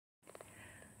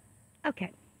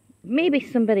Okay, maybe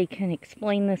somebody can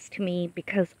explain this to me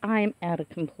because I'm at a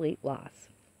complete loss.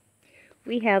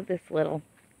 We have this little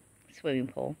swimming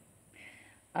pool.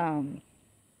 Um,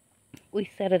 we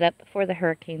set it up before the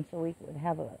hurricane so we would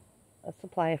have a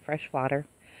supply of fresh water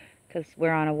because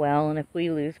we're on a well, and if we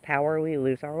lose power, we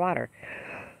lose our water.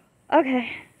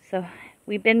 Okay, so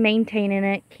we've been maintaining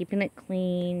it, keeping it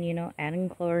clean, adding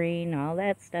chlorine, all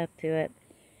that stuff to it.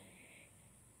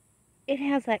 It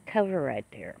has that cover right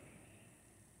there.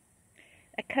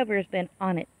 That cover has been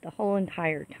on it the whole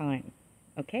entire time,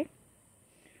 okay?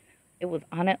 It was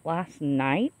on it last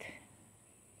night.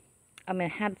 I mean,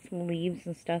 it had some leaves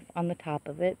and stuff on the top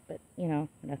of it, but,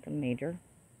 nothing major.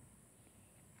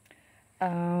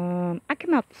 I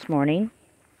came out this morning,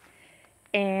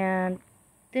 and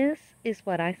this is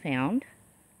what I found.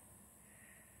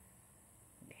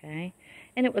 Okay,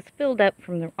 and it was filled up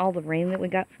from all the rain that we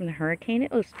got from the hurricane.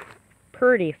 It was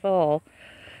pretty full.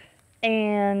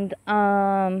 And,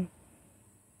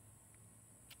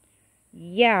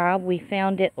 yeah, we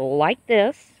found it like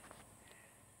this.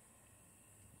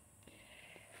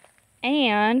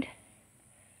 And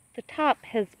the top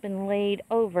has been laid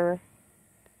over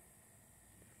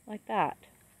like that.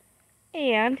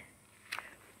 And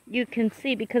you can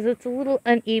see, because it's a little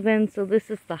uneven, so this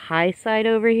is the high side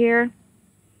over here.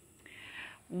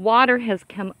 Water has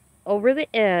come over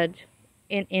the edge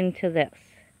and into this.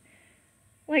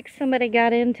 Like somebody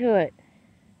got into it.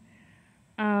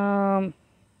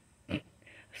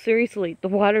 Seriously, the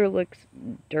water looks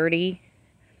dirty.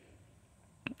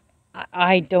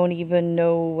 I don't even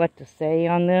know what to say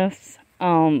on this.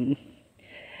 Did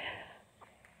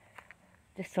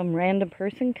some random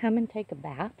person come and take a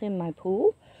bath in my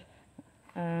pool?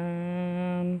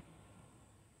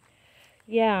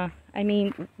 Yeah, I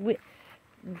mean,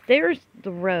 there's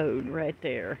the road right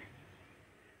there.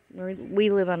 We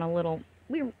live on a little,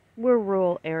 we're a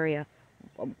rural area.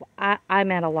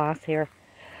 I'm at a loss here.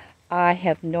 I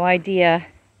have no idea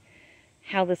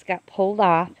how this got pulled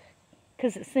off,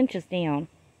 because it cinches down,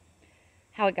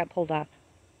 how it got pulled off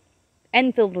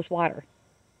and filled with water.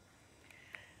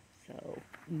 So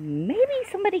maybe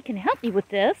somebody can help me with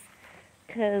this,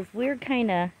 because we're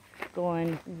kind of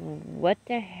going, what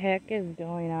the heck is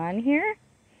going on here?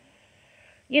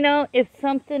 If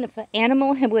an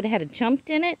animal would have jumped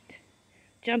in it,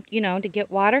 to get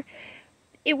water,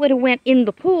 it would have went in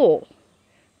the pool.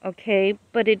 Okay,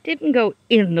 but it didn't go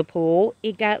in the pool.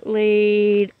 It got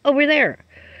laid over there.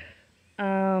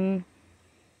 Yeah.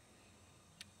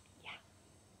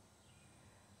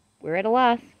 We're at a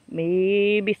loss.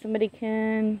 Maybe somebody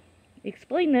can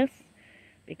explain this,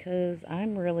 because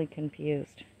I'm really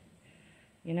confused.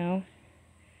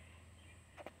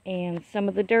 And some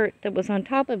of the dirt that was on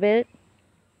top of it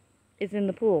is in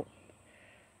the pool.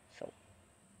 So,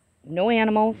 no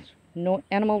animals, nothing.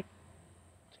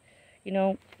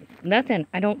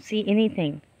 I don't see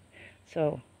anything.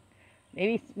 So,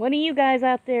 maybe one of you guys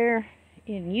out there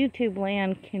in YouTube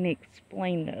land can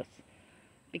explain this,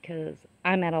 because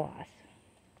I'm at a loss.